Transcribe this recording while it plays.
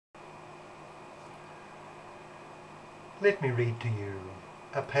Let me read to you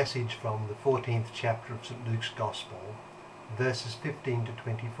a passage from the 14th chapter of St. Luke's Gospel, verses 15 to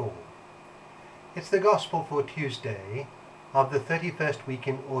 24. It's the Gospel for Tuesday of the 31st week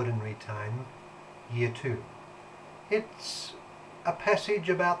in Ordinary Time, Year 2. It's a passage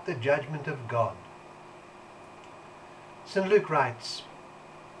about the judgment of God. St. Luke writes,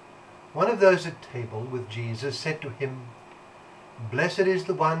 "One of those at table with Jesus said to him, 'Blessed is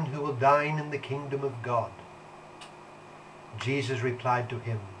the one who will dine in the kingdom of God.' Jesus replied to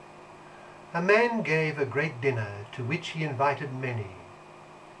him, 'A man gave a great dinner to which he invited many.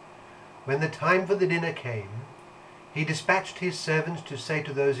 When the time for the dinner came, he dispatched his servants to say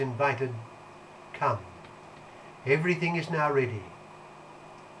to those invited, "Come, everything is now ready."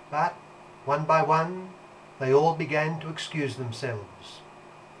 But one by one they all began to excuse themselves.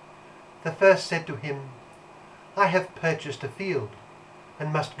 The first said to him, "I have purchased a field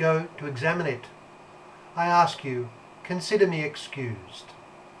and must go to examine it. I ask you, consider me excused."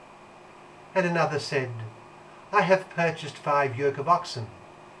 And another said, "I have purchased 5 yoke of oxen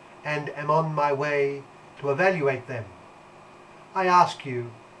and am on my way to evaluate them. I ask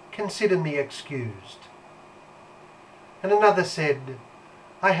you, consider me excused." And another said,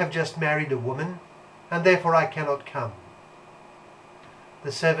 "I have just married a woman, and therefore I cannot come."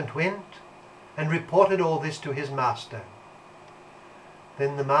 The servant went and reported all this to his master.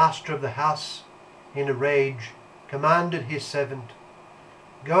 Then the master of the house, in a rage, commanded his servant,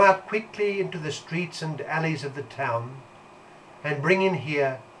 "Go out quickly into the streets and alleys of the town, and bring in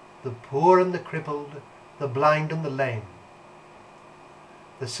here the poor and the crippled, the blind and the lame."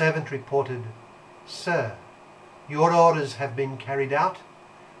 The servant reported, "Sir, your orders have been carried out,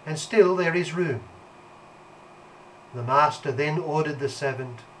 and still there is room." The master then ordered the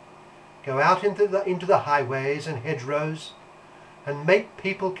servant, "Go out into the highways and hedgerows, and make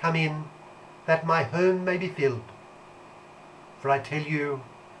people come in, that my home may be filled. For I tell you,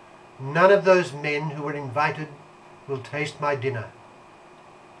 none of those men who were invited will taste my dinner."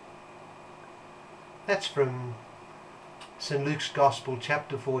 That's from St. Luke's Gospel,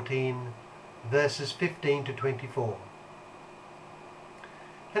 chapter 14, verses 15 to 24.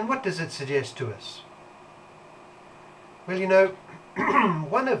 And what does it suggest to us? Well, you know,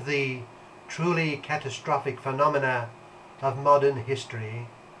 one of the truly catastrophic phenomena of modern history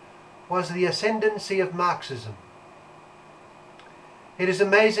was the ascendancy of Marxism. It is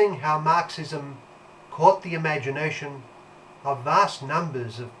amazing how Marxism caught the imagination of vast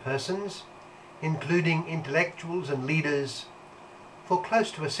numbers of persons, including intellectuals and leaders, for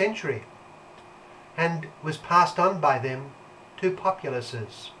close to a century, and was passed on by them to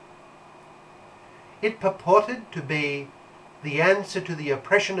populaces. It purported to be the answer to the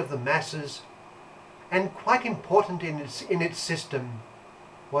oppression of the masses, and quite important in its system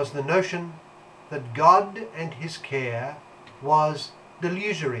was the notion that God and his care was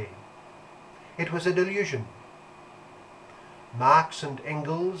delusory. It was a delusion. Marx and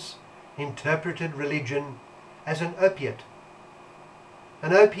Engels interpreted religion as an opiate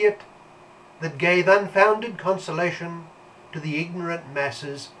that gave unfounded consolation to the ignorant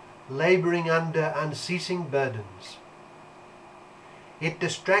masses labouring under unceasing burdens. It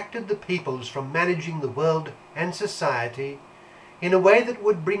distracted the peoples from managing the world and society in a way that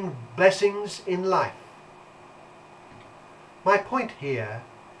would bring blessings in life. My point here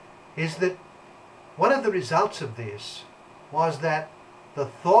is that one of the results of this was that the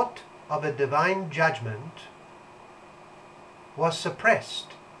thought of a divine judgment was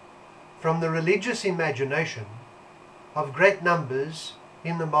suppressed from the religious imagination of great numbers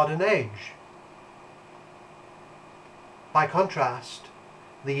in the modern age. By contrast,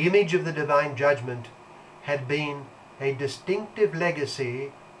 the image of the divine judgment had been a distinctive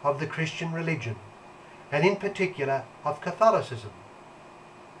legacy of the Christian religion, and in particular of Catholicism.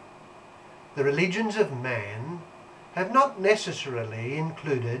 The religions of man have not necessarily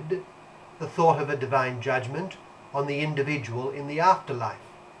included the thought of a divine judgment on the individual in the afterlife.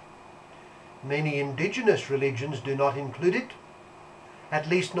 Many indigenous religions do not include it, at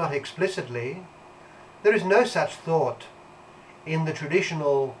least not explicitly. There is no such thought in the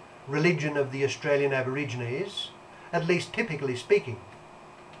traditional religion of the Australian Aborigines, at least typically speaking,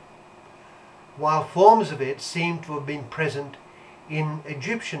 while forms of it seem to have been present in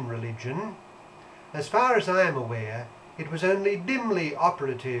Egyptian religion. As far as I am aware, it was only dimly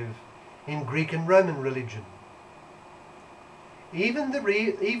operative in Greek and Roman religion. Even the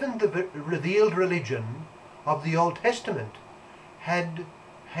revealed religion of the Old Testament had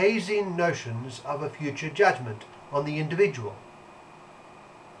hazy notions of a future judgment on the individual.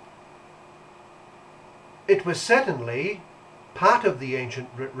 It was certainly part of the ancient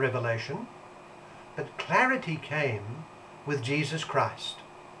revelation, but clarity came with Jesus Christ.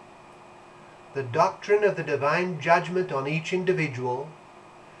 The doctrine of the divine judgment on each individual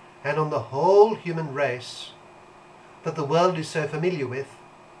and on the whole human race that the world is so familiar with,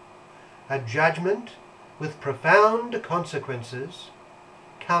 a judgment with profound consequences,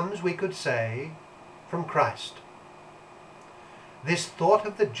 comes, we could say, from Christ. This thought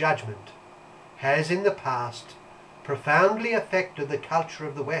of the judgment has in the past profoundly affected the culture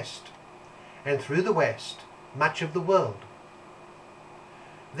of the West, and through the West, much of the world.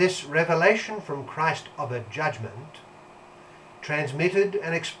 This revelation from Christ of a judgment, transmitted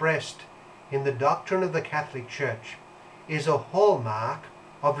and expressed in the doctrine of the Catholic Church, is a hallmark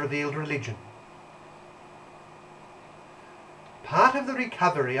of revealed religion. Part of the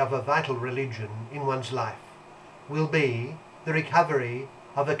recovery of a vital religion in one's life will be the recovery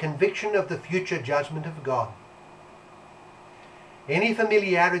of a conviction of the future judgment of God. Any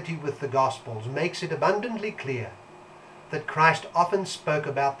familiarity with the Gospels makes it abundantly clear that Christ often spoke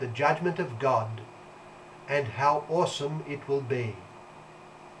about the judgment of God and how awesome it will be.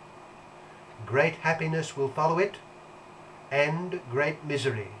 Great happiness will follow it, and great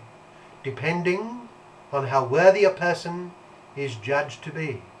misery, depending on how worthy a person is judged to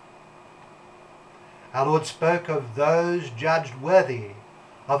be. Our Lord spoke of those judged worthy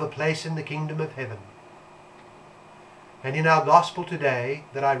of a place in the kingdom of heaven. And in our gospel today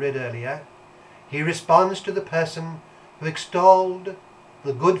that I read earlier, he responds to the person who extolled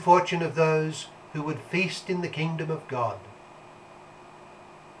the good fortune of those who would feast in the kingdom of God.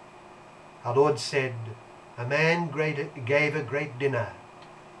 Our Lord said, "A man gave a great dinner,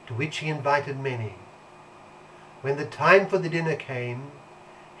 to which he invited many. When the time for the dinner came,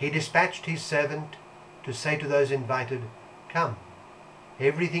 he dispatched his servant to say to those invited, 'Come,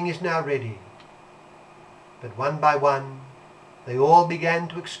 everything is now ready.' But one by one, they all began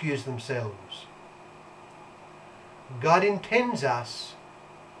to excuse themselves." God intends us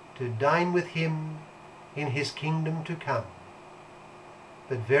to dine with him in his kingdom to come.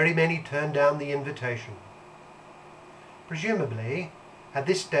 But very many turned down the invitation. Presumably, at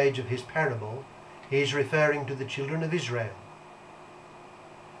this stage of his parable, he is referring to the children of Israel.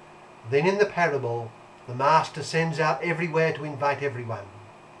 Then in the parable, the master sends out everywhere to invite everyone.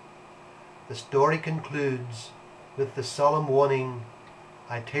 The story concludes with the solemn warning,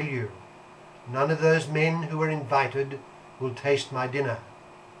 "I tell you, none of those men who were invited will taste my dinner."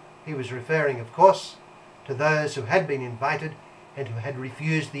 He was referring, of course, to those who had been invited and who had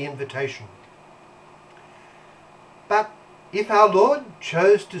refused the invitation. But if our Lord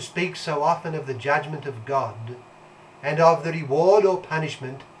chose to speak so often of the judgment of God and of the reward or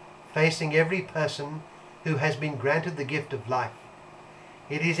punishment facing every person who has been granted the gift of life,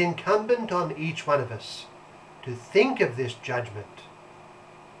 it is incumbent on each one of us to think of this judgment.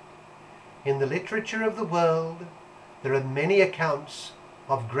 In the literature of the world, there are many accounts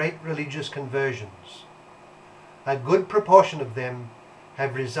of great religious conversions. A good proportion of them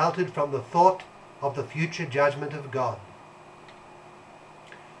have resulted from the thought of the future judgment of God.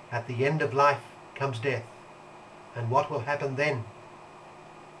 At the end of life comes death, and what will happen then?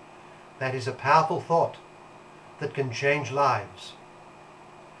 That is a powerful thought that can change lives.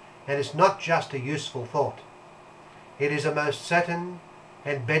 And it's not just a useful thought. It is a most certain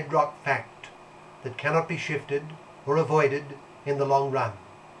and bedrock fact that cannot be shifted or avoided in the long run.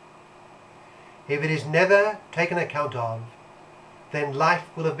 If it is never taken account of, then life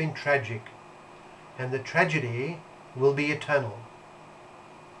will have been tragic, and the tragedy will be eternal.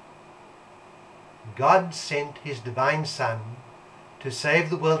 God sent his divine Son to save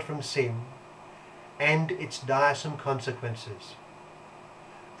the world from sin and its tiresome consequences.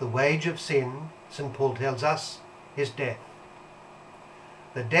 The wage of sin, St. Paul tells us, is death.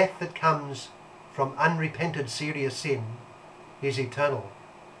 The death that comes from unrepented serious sin is eternal.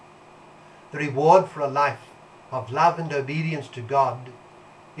 The reward for a life of love and obedience to God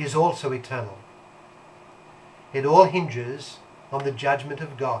is also eternal. It all hinges on the judgment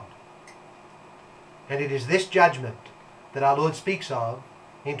of God. And it is this judgment that our Lord speaks of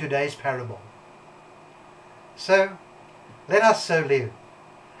in today's parable. So, let us so live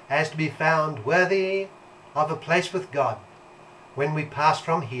as to be found worthy of a place with God when we pass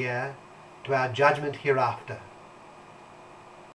from here to our judgment hereafter.